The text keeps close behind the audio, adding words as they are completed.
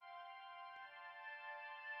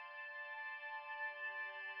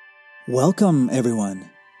Welcome, everyone.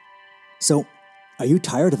 So, are you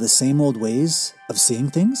tired of the same old ways of seeing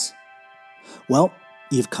things? Well,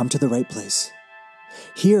 you've come to the right place.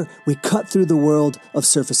 Here, we cut through the world of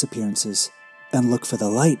surface appearances and look for the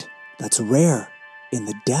light that's rare in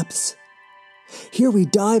the depths. Here, we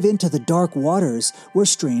dive into the dark waters where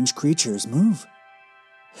strange creatures move.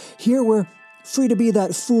 Here, we're free to be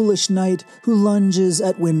that foolish knight who lunges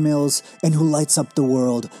at windmills and who lights up the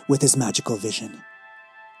world with his magical vision.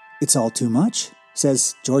 It's all too much,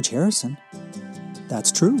 says George Harrison.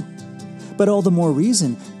 That's true. But all the more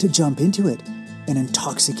reason to jump into it and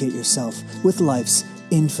intoxicate yourself with life's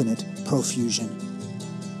infinite profusion.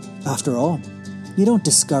 After all, you don't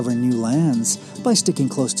discover new lands by sticking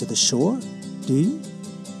close to the shore, do you?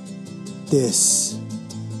 This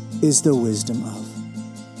is the wisdom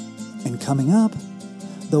of. And coming up,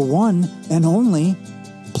 the one and only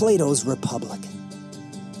Plato's Republic.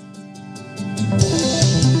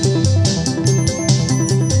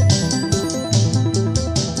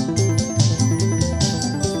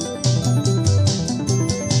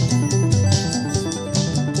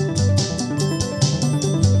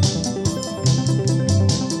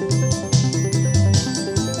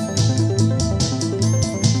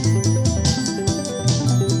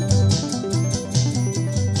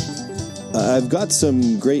 I've got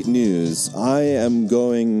some great news. I am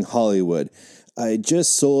going Hollywood. I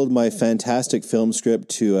just sold my fantastic film script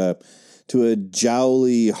to a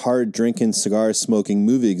jowly, hard-drinking, cigar-smoking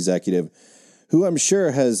movie executive who I'm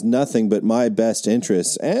sure has nothing but my best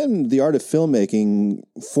interests and the art of filmmaking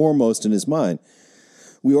foremost in his mind.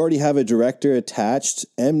 We already have a director attached,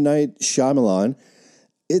 M. Night Shyamalan.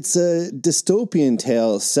 It's a dystopian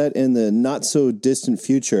tale set in the not-so-distant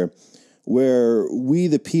future where we,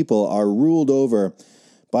 the people, are ruled over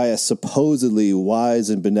by a supposedly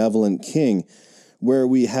wise and benevolent king, where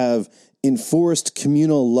we have enforced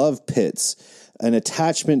communal love pits, an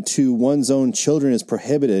attachment to one's own children is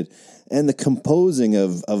prohibited, and the composing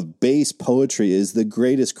of base poetry is the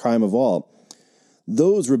greatest crime of all.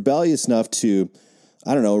 Those rebellious enough to,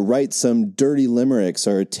 write some dirty limericks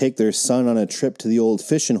or take their son on a trip to the old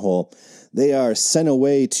fishing hole, they are sent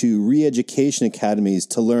away to re-education academies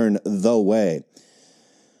to learn the way.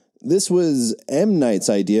 This was M. Night's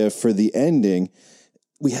idea for the ending.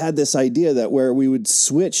 We had this idea that where we would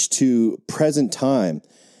switch to present time,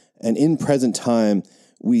 and in present time,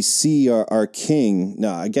 we see our king.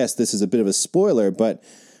 Now, I guess this is a bit of a spoiler, but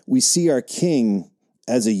we see our king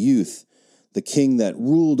as a youth, the king that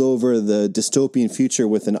ruled over the dystopian future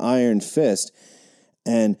with an iron fist,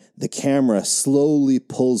 and the camera slowly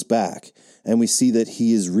pulls back, and we see that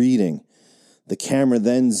he is reading. The camera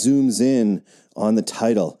then zooms in on the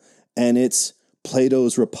title, and it's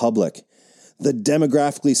Plato's Republic. The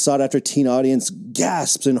demographically sought-after teen audience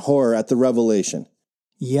gasps in horror at the revelation.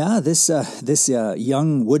 Yeah, this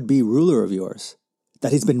young would-be ruler of yours,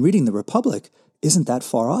 that he's been reading the Republic, isn't that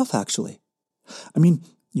far off, actually. I mean,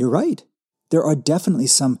 you're right. There are definitely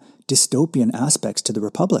some dystopian aspects to the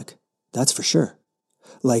Republic, that's for sure.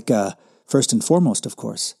 Like, first and foremost, of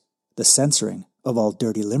course, the censoring of all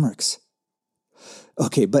dirty limericks.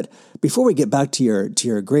 Okay, but before we get back to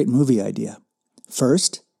your great movie idea,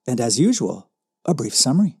 first, and as usual, a brief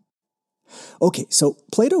summary. Okay, so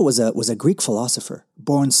Plato was a Greek philosopher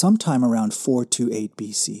born sometime around 428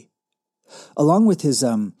 BC. Along with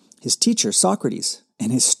his teacher Socrates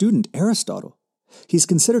and his student Aristotle, he's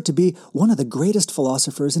considered to be one of the greatest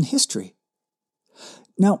philosophers in history.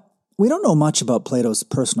 Now, we don't know much about Plato's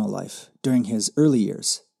personal life during his early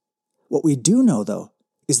years. What we do know, though,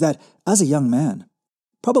 is that as a young man,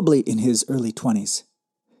 probably in his early 20s,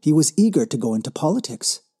 he was eager to go into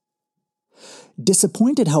politics.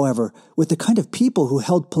 Disappointed, however, with the kind of people who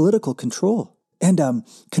held political control and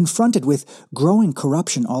confronted with growing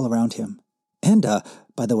corruption all around him, and,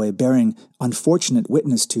 by the way, bearing unfortunate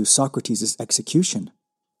witness to Socrates' execution,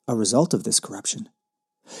 a result of this corruption,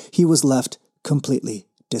 he was left completely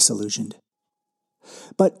disillusioned.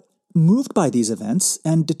 But moved by these events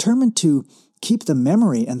and determined to keep the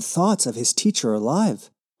memory and thoughts of his teacher alive,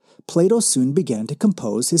 Plato soon began to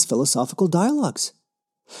compose his philosophical dialogues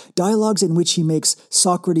in which he makes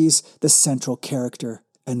Socrates the central character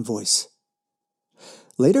and voice.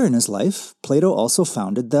 Later in his life, Plato also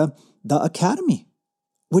founded the Academy,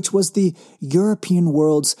 which was the European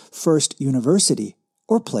world's first university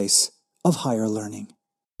or place of higher learning.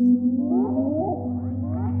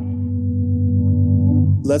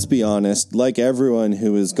 Let's be honest, like everyone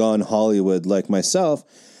who has gone Hollywood like myself,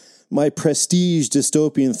 my prestige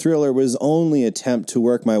dystopian thriller was only an attempt to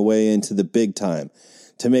work my way into the big time,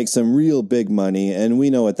 to make some real big money, and we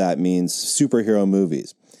know what that means, superhero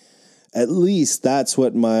movies. At least that's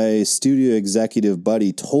what my studio executive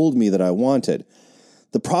buddy told me that I wanted.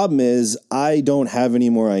 The problem is I don't have any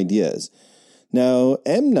more ideas. Now,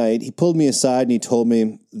 M. Night, he pulled me aside and he told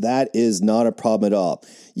me that is not a problem at all.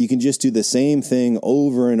 You can just do the same thing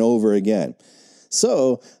over and over again.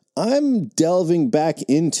 So I'm delving back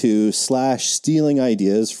into / stealing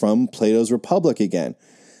ideas from Plato's Republic again.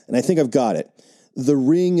 And I think I've got it. The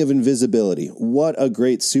Ring of Invisibility. What a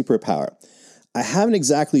great superpower. I haven't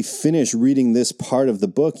exactly finished reading this part of the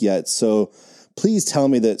book yet, so please tell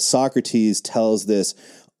me that Socrates tells this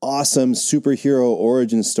awesome superhero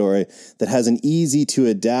origin story that has an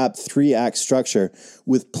easy-to-adapt 3-act structure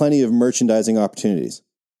with plenty of merchandising opportunities.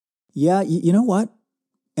 Yeah, you know what?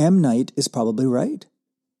 M. Night is probably right.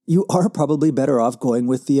 You are probably better off going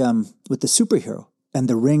with the superhero and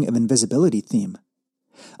the Ring of Invisibility theme.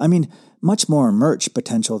 I mean, much more merch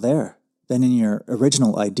potential there than in your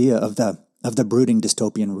original idea of the brooding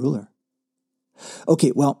dystopian ruler.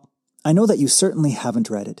 Okay, well, I know that you certainly haven't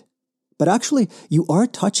read it, but actually you are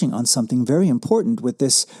touching on something very important with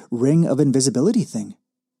this Ring of Invisibility thing.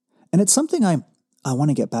 And it's something I want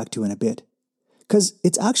to get back to in a bit, because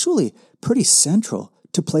it's actually pretty central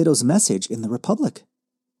to Plato's message in the Republic.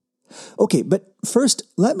 Okay, but first,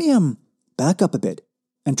 let me back up a bit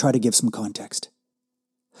and try to give some context.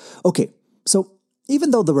 Okay, so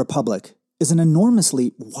even though the Republic is an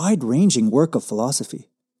enormously wide-ranging work of philosophy,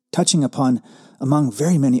 touching upon, among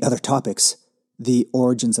very many other topics, the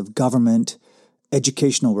origins of government,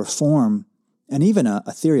 educational reform, and even a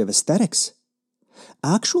theory of aesthetics,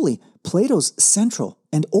 actually, Plato's central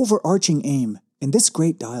and overarching aim in this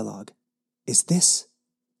great dialogue is this.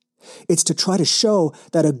 It's to try to show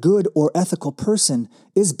that a good or ethical person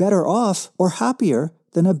is better off or happier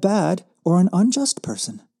than a bad or an unjust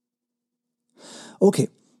person. Okay,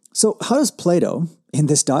 so how does Plato, in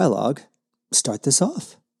this dialogue, start this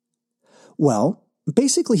off? Well,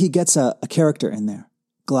 basically he gets a character in there,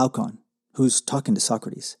 Glaucon, who's talking to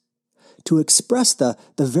Socrates, to express the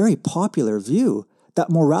very popular view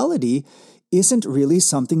that morality isn't really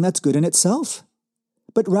something that's good in itself,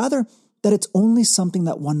 but rather that it's only something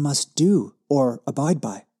that one must do or abide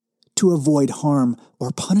by to avoid harm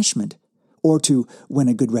or punishment or to win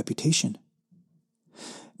a good reputation.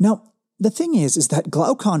 Now, the thing is that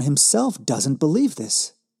Glaucon himself doesn't believe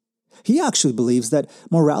this. He actually believes that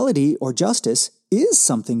morality or justice is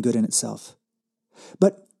something good in itself.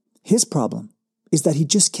 But his problem is that he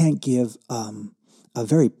just can't give a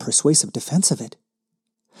very persuasive defense of it.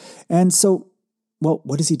 And so, well,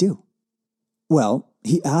 what does he do? Well,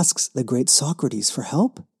 he asks the great Socrates for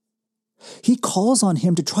help. He calls on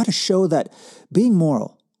him to try to show that being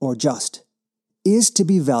moral or just is to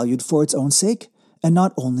be valued for its own sake and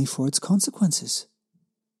not only for its consequences.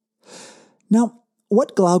 Now,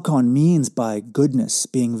 what Glaucon means by goodness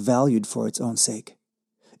being valued for its own sake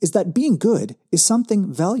is that being good is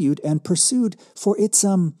something valued and pursued for its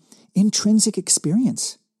intrinsic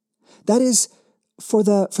experience. That is, for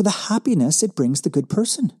the happiness it brings the good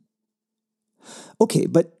person. Okay,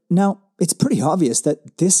 but now it's pretty obvious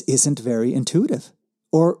that this isn't very intuitive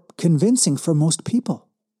or convincing for most people.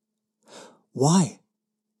 Why?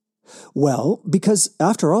 Well, because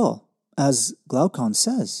after all, as Glaucon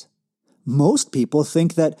says, most people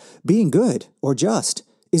think that being good or just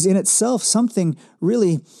is in itself something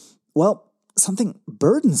really, well, something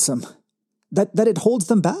burdensome, that it holds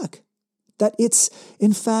them back, that it's,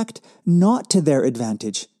 in fact, not to their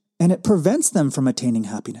advantage, and it prevents them from attaining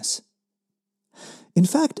happiness. In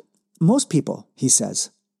fact, most people, he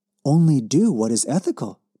says, only do what is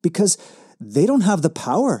ethical because they don't have the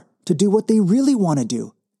power to do what they really want to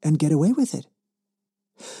do and get away with it.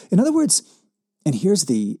 In other words, and here's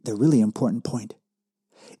the really important point,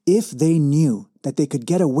 if they knew that they could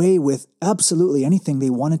get away with absolutely anything they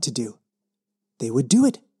wanted to do, they would do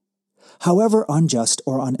it, however unjust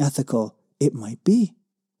or unethical it might be.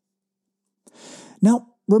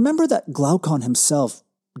 Now, remember that Glaucon himself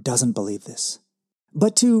doesn't believe this.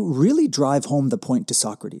 But to really drive home the point to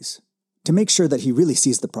Socrates, to make sure that he really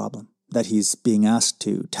sees the problem that he's being asked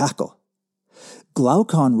to tackle,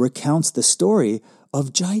 Glaucon recounts the story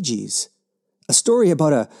of Gyges, a story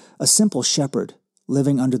about a simple shepherd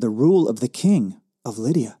living under the rule of the king of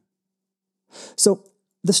Lydia. So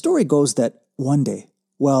the story goes that one day,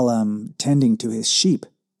 while tending to his sheep,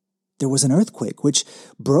 there was an earthquake which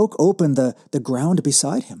broke open the ground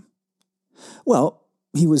beside him. Well,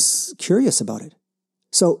 he was curious about it.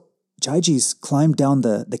 So Gyges climbed down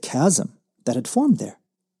the chasm that had formed there.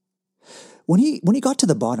 When he got to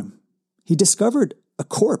the bottom, he discovered a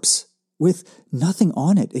corpse with nothing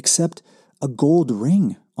on it except a gold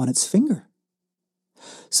ring on its finger.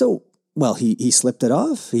 So Well, he slipped it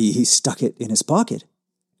off, he stuck it in his pocket,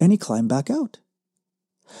 and he climbed back out.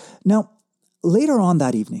 Now, later on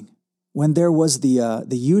that evening, when there was the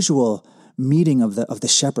usual meeting of the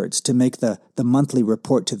shepherds to make the monthly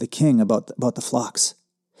report to the king about the flocks,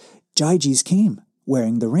 Gyges came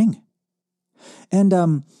wearing the ring.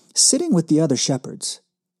 And sitting with the other shepherds,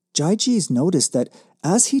 Gyges noticed that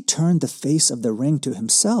as he turned the face of the ring to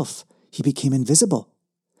himself, he became invisible.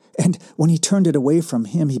 And when he turned it away from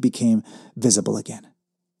him, he became visible again.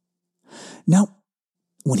 Now,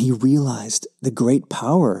 when he realized the great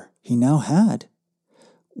power he now had,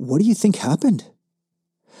 what do you think happened?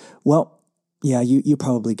 Well, yeah, you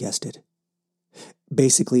probably guessed it.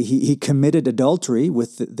 Basically, he committed adultery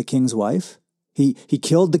with the king's wife. He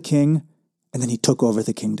killed the king, and then he took over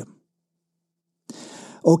the kingdom.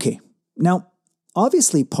 Okay, now,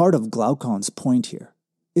 obviously part of Glaucon's point here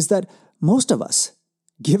is that most of us,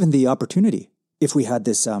 given the opportunity, if we had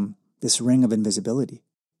this ring of invisibility,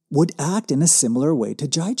 would act in a similar way to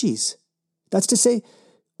Gyges. That's to say,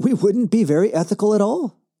 we wouldn't be very ethical at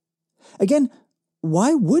all. Again,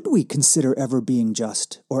 why would we consider ever being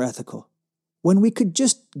just or ethical when we could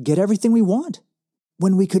just get everything we want?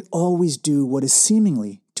 When we could always do what is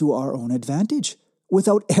seemingly to our own advantage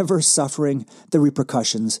without ever suffering the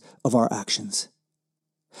repercussions of our actions?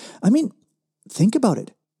 I mean, think about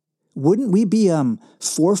it. Wouldn't we be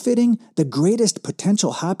forfeiting the greatest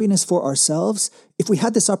potential happiness for ourselves if we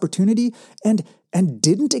had this opportunity and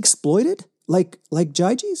didn't exploit it like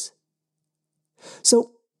Gyges?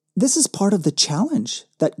 So this is part of the challenge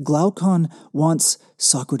that Glaucon wants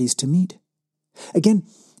Socrates to meet. Again,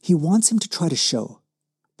 he wants him to try to show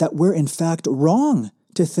that we're in fact wrong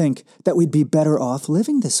to think that we'd be better off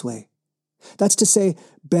living this way. That's to say,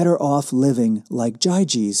 better off living like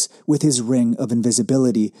Gyges with his ring of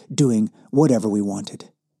invisibility, doing whatever we wanted.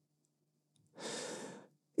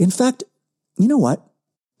 In fact, you know what?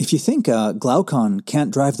 If you think Glaucon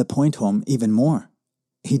can't drive the point home even more,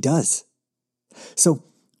 he does. So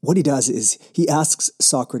what he does is he asks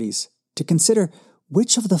Socrates to consider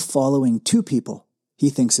which of the following two people he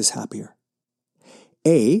thinks is happier.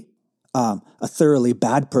 A thoroughly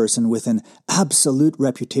bad person with an absolute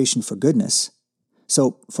reputation for goodness.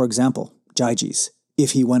 So, for example, Gyges,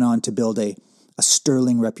 if he went on to build a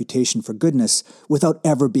sterling reputation for goodness without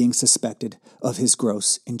ever being suspected of his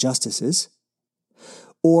gross injustices.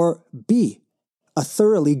 Or B, a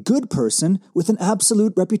thoroughly good person with an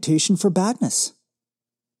absolute reputation for badness.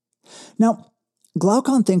 Now,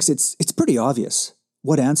 Glaucon thinks it's pretty obvious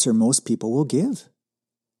what answer most people will give.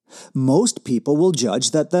 Most people will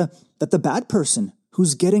judge that the bad person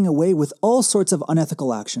who's getting away with all sorts of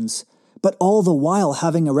unethical actions, but all the while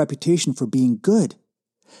having a reputation for being good,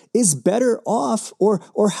 is better off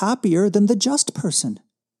or happier than the just person.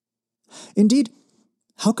 Indeed,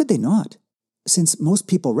 how could they not? Since most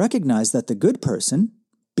people recognize that the good person,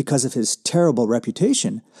 because of his terrible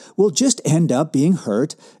reputation, will just end up being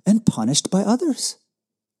hurt and punished by others.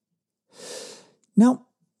 Now,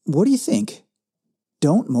 what do you think?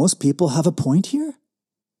 Don't most people have a point here?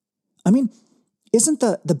 I mean, isn't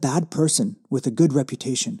the bad person with a good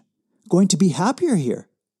reputation going to be happier here?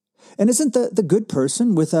 And isn't the good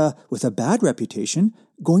person with a bad reputation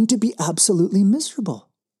going to be absolutely miserable?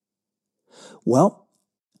 Well,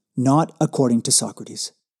 not according to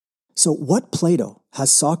Socrates. So what Plato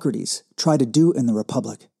has Socrates try to do in the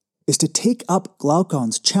Republic is to take up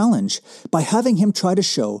Glaucon's challenge by having him try to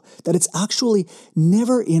show that it's actually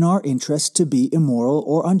never in our interest to be immoral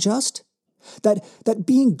or unjust, that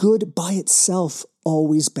being good by itself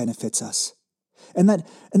always benefits us, and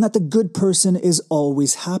that the good person is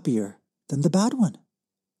always happier than the bad one.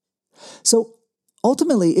 So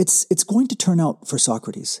ultimately, it's going to turn out for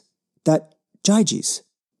Socrates that Gyges,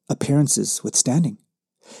 appearances withstanding,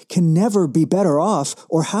 can never be better off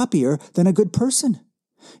or happier than a good person,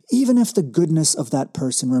 even if the goodness of that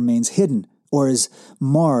person remains hidden or is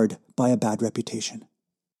marred by a bad reputation.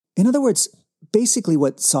 In other words, basically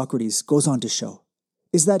what Socrates goes on to show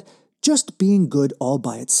is that just being good all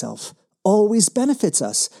by itself always benefits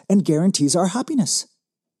us and guarantees our happiness.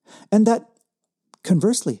 And that,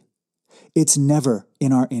 conversely, it's never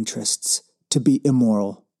in our interests to be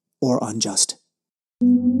immoral or unjust.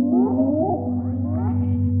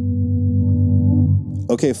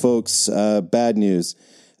 Okay, folks, bad news.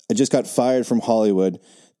 I just got fired from Hollywood.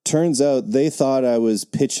 Turns out they thought I was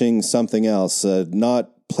pitching something else,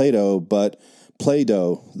 not Plato, but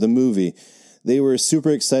Play-Doh, the movie. They were super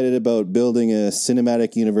excited about building a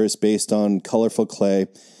cinematic universe based on colorful clay.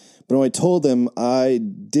 But when I told them I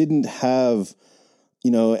didn't have,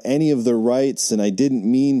 any of the rights and I didn't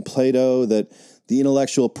mean Play-Doh, that the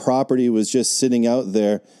intellectual property was just sitting out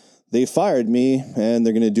there, They fired me, and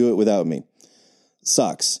they're going to do it without me.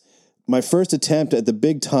 Sucks. My first attempt at the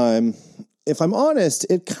big time, if I'm honest,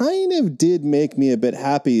 it kind of did make me a bit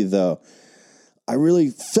happy, though. I really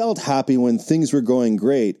felt happy when things were going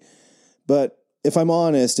great. But if I'm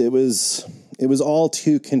honest, it was all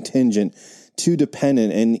too contingent, too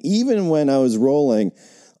dependent. And even when I was rolling,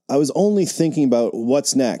 I was only thinking about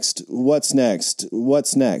what's next.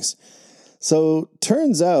 So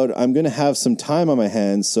turns out I'm going to have some time on my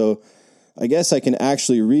hands, so I guess I can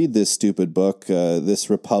actually read this stupid book, this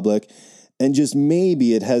Republic, and just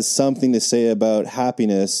maybe it has something to say about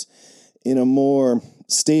happiness in a more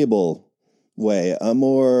stable way, a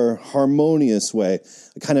more harmonious way,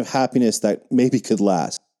 a kind of happiness that maybe could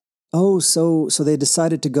last. Oh, so they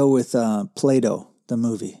decided to go with Plato, the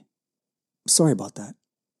movie. Sorry about that.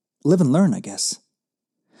 Live and learn, I guess.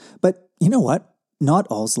 But you know what? Not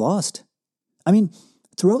all's lost. I mean,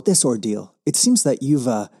 throughout this ordeal, it seems that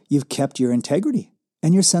you've kept your integrity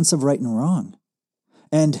and your sense of right and wrong.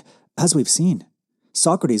 And as we've seen,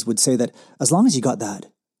 Socrates would say that as long as you got that,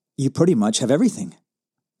 you pretty much have everything.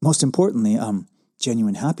 Most importantly,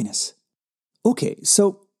 genuine happiness. Okay,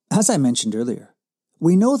 so as I mentioned earlier,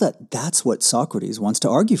 we know that that's what Socrates wants to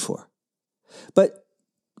argue for. But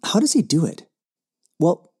how does he do it?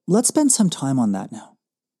 Well, let's spend some time on that now.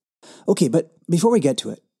 Okay, but before we get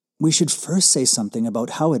to it, we should first say something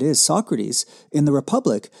about how it is Socrates, in the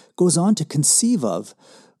Republic, goes on to conceive of,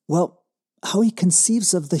 well, how he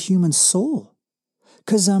conceives of the human soul.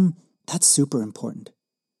 Because that's super important.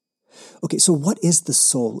 Okay, so what is the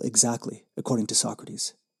soul exactly, according to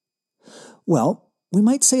Socrates? Well, we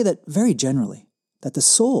might say that very generally, that the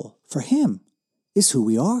soul, for him, is who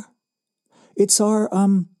we are. It's our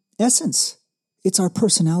essence. It's our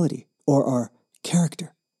personality, or our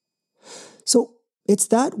character. So it's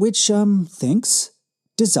that which thinks,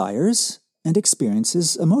 desires, and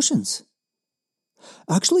experiences emotions.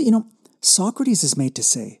 Actually, Socrates is made to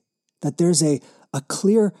say that there's a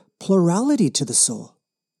clear plurality to the soul.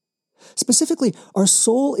 Specifically, our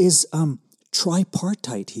soul is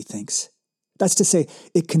tripartite, he thinks. That's to say,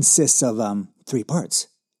 it consists of three parts.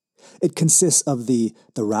 It consists of the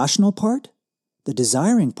rational part, the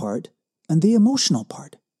desiring part, and the emotional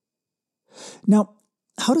part. Now,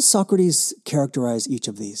 how does Socrates characterize each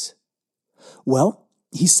of these? Well,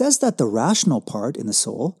 he says that the rational part in the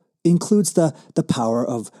soul includes the power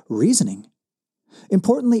of reasoning.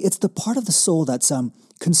 Importantly, it's the part of the soul that's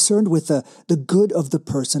concerned with the good of the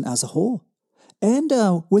person as a whole, and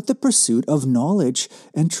with the pursuit of knowledge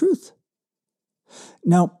and truth.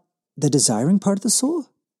 Now, the desiring part of the soul?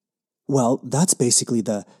 Well, that's basically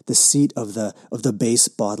the seat of the base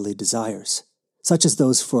bodily desires, such as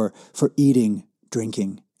those for eating,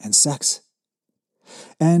 drinking, and sex.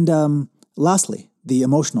 And lastly, the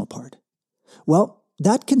emotional part. Well,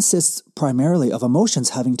 that consists primarily of emotions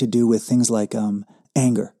having to do with things like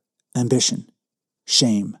anger, ambition,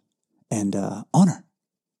 shame, and honor.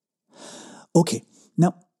 Okay,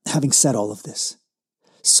 now, having said all of this,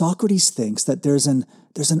 Socrates thinks that there's an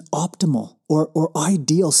optimal or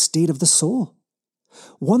ideal state of the soul,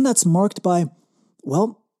 one that's marked by,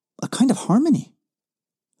 well, a kind of harmony.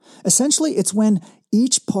 Essentially, it's when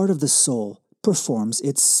each part of the soul performs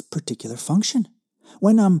its particular function,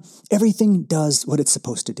 when everything does what it's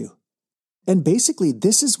supposed to do. And basically,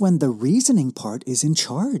 this is when the reasoning part is in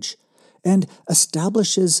charge and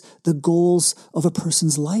establishes the goals of a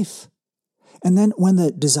person's life. And then when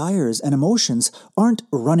the desires and emotions aren't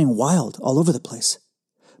running wild all over the place,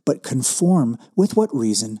 but conform with what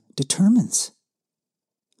reason determines.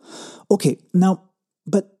 Okay, now,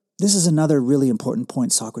 but this is another really important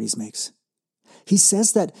point Socrates makes. He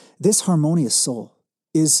says that this harmonious soul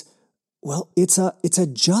is, well, it's a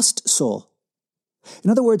just soul.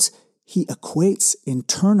 In other words, he equates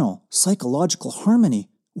internal psychological harmony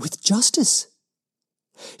with justice.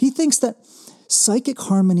 He thinks that psychic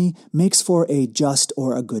harmony makes for a just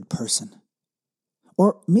or a good person.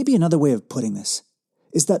 Or maybe another way of putting this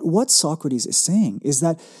is that what Socrates is saying is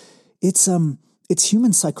that it's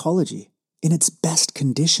human psychology in its best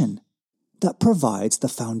condition that provides the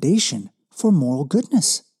foundation for moral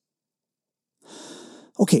goodness.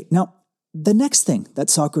 Okay, now, the next thing that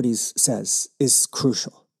Socrates says is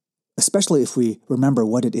crucial, especially if we remember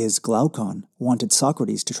what it is Glaucon wanted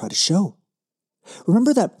Socrates to try to show.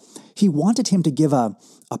 Remember that he wanted him to give a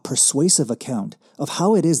persuasive account of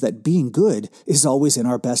how it is that being good is always in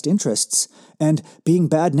our best interests, and being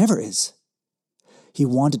bad never is. He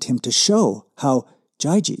wanted him to show how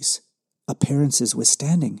Gyges, appearances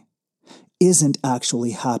withstanding, isn't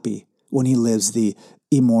actually happy when he lives the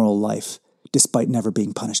immoral life, despite never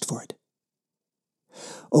being punished for it.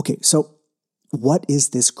 Okay, so what is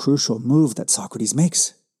this crucial move that Socrates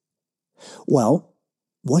makes? Well,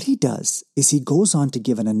 what he does is he goes on to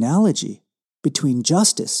give an analogy between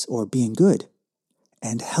justice, or being good,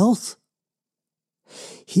 and health.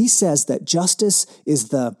 He says that justice is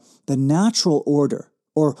the natural order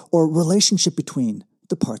or relationship between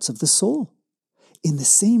the parts of the soul, in the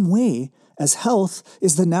same way as health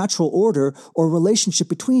is the natural order or relationship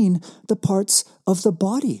between the parts of the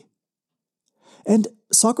body. And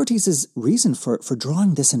Socrates' reason for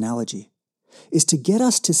drawing this analogy is to get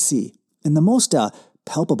us to see, in the most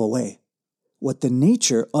palpable way, what the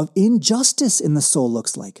nature of injustice in the soul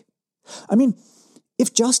looks like. I mean,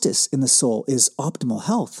 if justice in the soul is optimal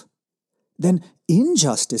health, then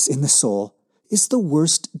injustice in the soul is the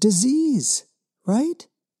worst disease, right?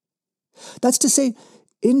 That's to say,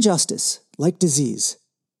 injustice, like disease,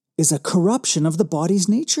 is a corruption of the body's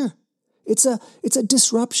nature. It's a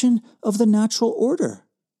disruption of the natural order.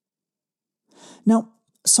 Now,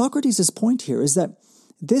 Socrates' point here is that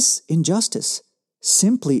this injustice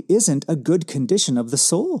simply isn't a good condition of the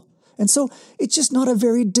soul, and so it's just not a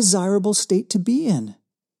very desirable state to be in.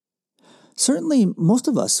 Certainly, most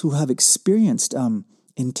of us who have experienced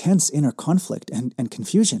intense inner conflict and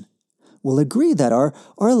confusion will agree that our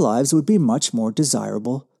lives would be much more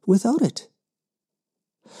desirable without it.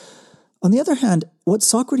 On the other hand, what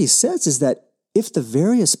Socrates says is that if the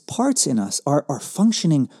various parts in us are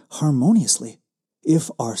functioning harmoniously,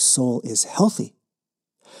 if our soul is healthy,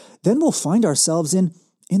 then we'll find ourselves in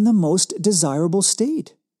the most desirable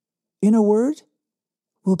state. In a word,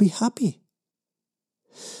 we'll be happy.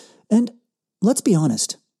 And let's be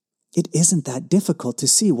honest, it isn't that difficult to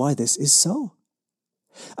see why this is so.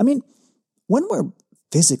 I mean, when we're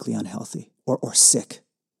physically unhealthy or sick,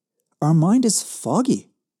 our mind is foggy,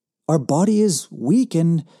 our body is weak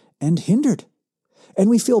and hindered, and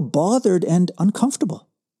we feel bothered and uncomfortable.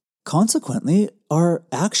 Consequently, our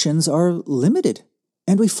actions are limited,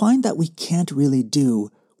 and we find that we can't really do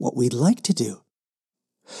what we'd like to do.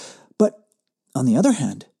 But on the other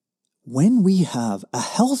hand, when we have a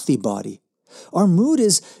healthy body, our mood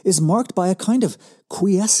is marked by a kind of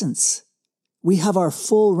quiescence. We have our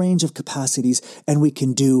full range of capacities, and we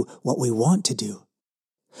can do what we want to do.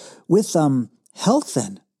 With health,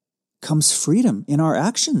 then, comes freedom in our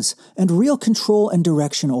actions and real control and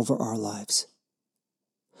direction over our lives.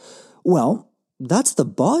 Well, that's the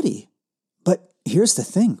body. But here's the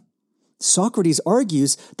thing. Socrates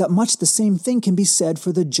argues that much the same thing can be said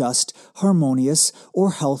for the just, harmonious,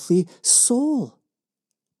 or healthy soul.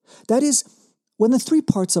 That is, when the three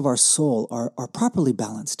parts of our soul are properly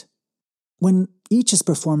balanced, when each is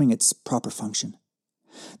performing its proper function,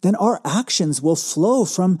 then our actions will flow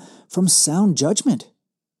from sound judgment.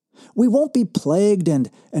 We won't be plagued and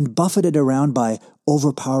buffeted around by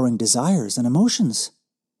overpowering desires and emotions,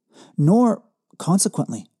 nor,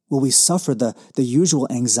 consequently, will we suffer the usual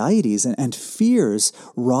anxieties and fears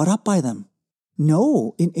wrought up by them.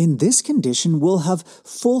 No, in this condition, we'll have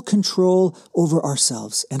full control over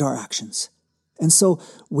ourselves and our actions. And so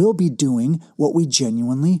we'll be doing what we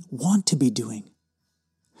genuinely want to be doing.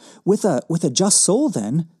 With a just soul,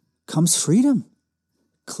 then, comes freedom,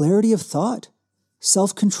 clarity of thought,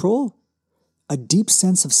 self-control, a deep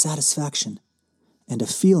sense of satisfaction, and a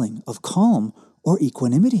feeling of calm or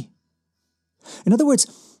equanimity. In other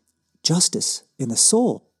words, justice in the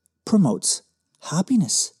soul promotes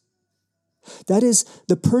happiness. That is,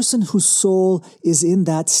 the person whose soul is in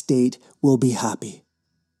that state will be happy.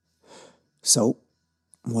 So,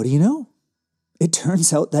 what do you know? It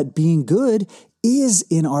turns out that being good is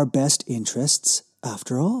in our best interests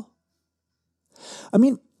after all. I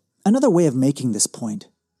mean, another way of making this point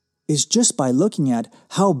is just by looking at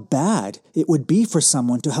how bad it would be for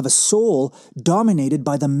someone to have a soul dominated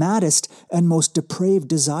by the maddest and most depraved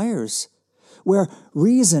desires, where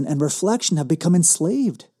reason and reflection have become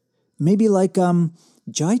enslaved, maybe like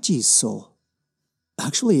Jaiji's soul.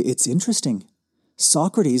 Actually, it's interesting.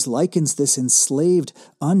 Socrates likens this enslaved,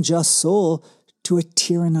 unjust soul to a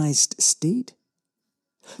tyrannized state.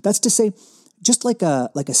 That's to say, just like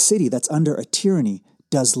a city that's under a tyranny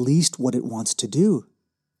does least what it wants to do,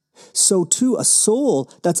 so too a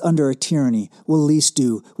soul that's under a tyranny will least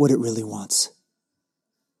do what it really wants.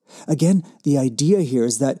 Again, the idea here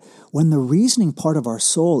is that when the reasoning part of our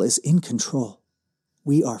soul is in control,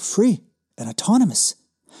 we are free and autonomous,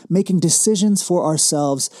 making decisions for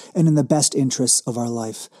ourselves and in the best interests of our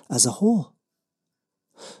life as a whole.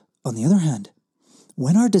 On the other hand,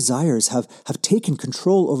 when our desires have taken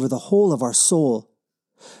control over the whole of our soul,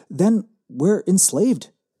 then we're enslaved,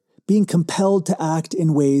 being compelled to act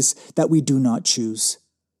in ways that we do not choose,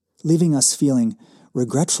 leaving us feeling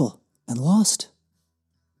regretful and lost.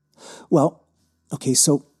 Well, Okay,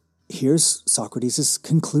 so here's Socrates'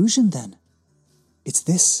 conclusion then. It's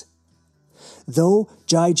this. Though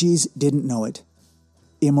Gyges didn't know it,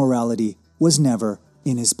 immorality was never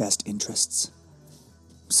in his best interests.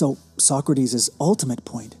 So Socrates' ultimate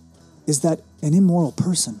point is that an immoral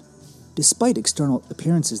person, despite external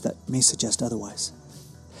appearances that may suggest otherwise,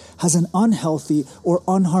 has an unhealthy or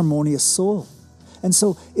unharmonious soul, and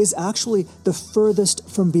so is actually the furthest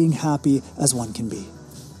from being happy as one can be.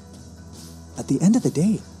 At the end of the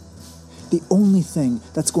day, the only thing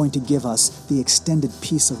that's going to give us the extended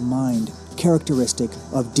peace of mind characteristic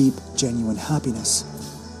of deep, genuine happiness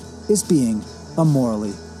is being a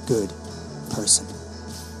morally good person.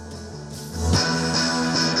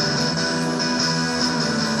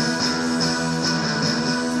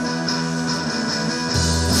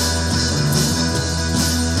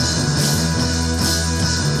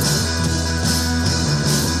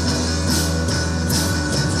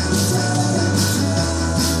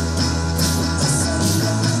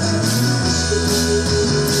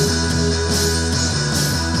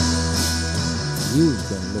 You've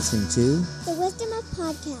been listening to The Wisdom of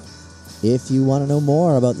Podcast. If you want to know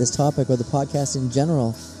more about this topic or the podcast in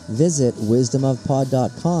general, visit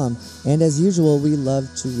wisdomofpod.com. And as usual, we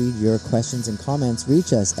love to read your questions and comments.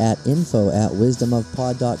 Reach us at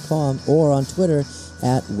info@wisdomofpod.com or on Twitter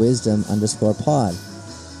at wisdom_pod.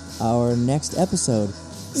 Our next episode,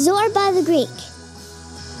 Zorba the Greek.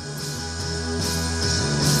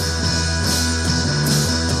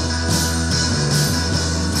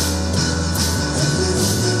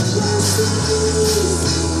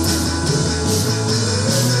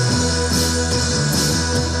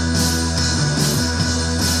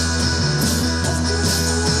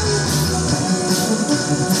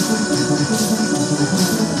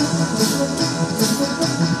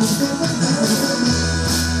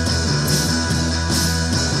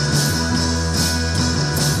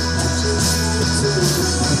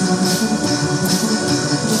 Thank you.